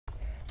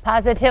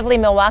Positively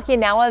Milwaukee,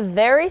 now a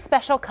very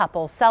special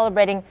couple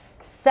celebrating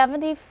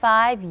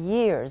 75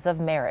 years of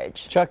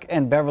marriage. Chuck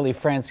and Beverly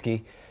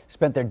Fransky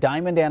spent their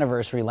diamond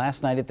anniversary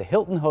last night at the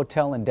Hilton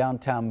Hotel in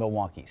downtown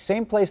Milwaukee.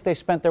 Same place they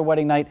spent their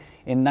wedding night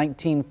in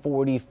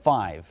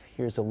 1945.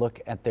 Here's a look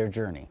at their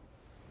journey.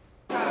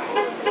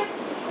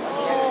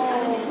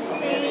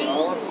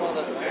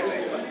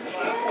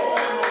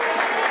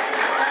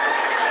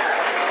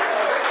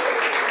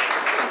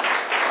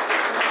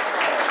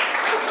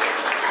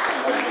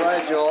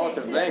 Joel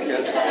to make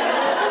it.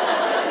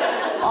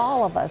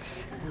 All of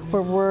us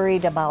were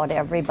worried about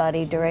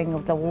everybody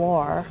during the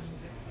war.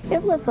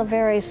 It was a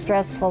very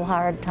stressful,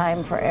 hard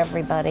time for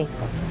everybody.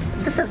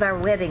 This is our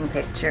wedding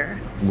picture.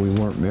 We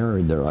weren't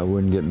married there. I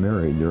wouldn't get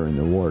married during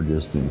the war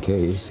just in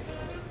case.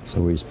 So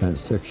we spent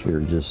 6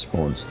 years just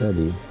going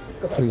steady.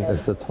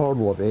 It's a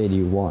total of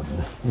 81.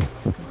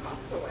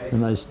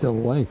 And I still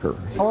like her.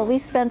 Well, we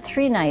spent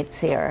 3 nights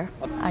here.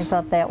 I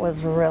thought that was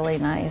really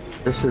nice.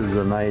 This is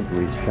the night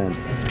we spent,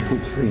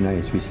 3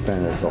 nights we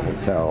spent at the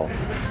hotel.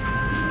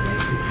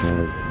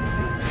 And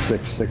it's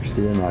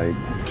 $660 a night,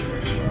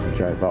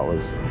 which I thought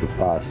was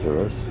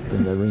preposterous.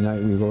 And every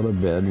night we go to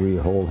bed, we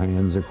hold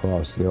hands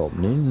across the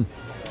opening,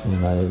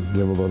 and I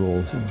give a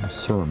little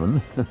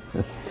sermon,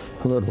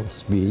 a little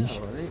speech,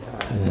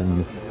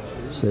 and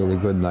say the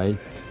good night.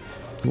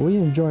 We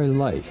enjoy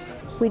life.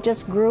 We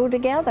just grew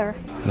together.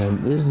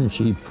 And isn't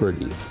she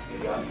pretty?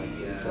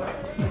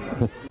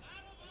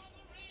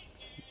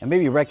 And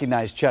maybe you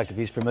recognize Chuck if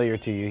he's familiar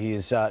to you. He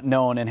is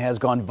known and has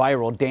gone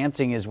viral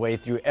dancing his way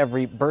through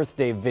every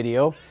birthday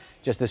video.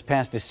 Just this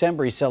past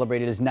December, he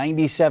celebrated his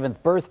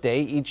 97th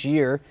birthday. Each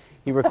year,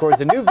 he records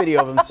a new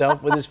video of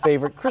himself with his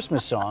favorite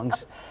Christmas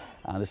songs.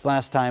 This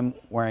last time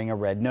wearing a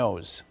red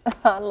nose.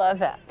 I love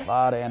that. A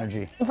lot of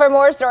energy. For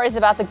more stories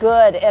about the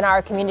good in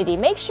our community,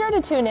 make sure to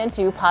tune in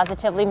to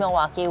Positively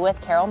Milwaukee with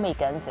Carol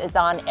Meekins. It's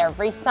on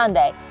every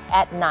Sunday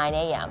at 9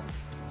 a.m.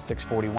 6:41.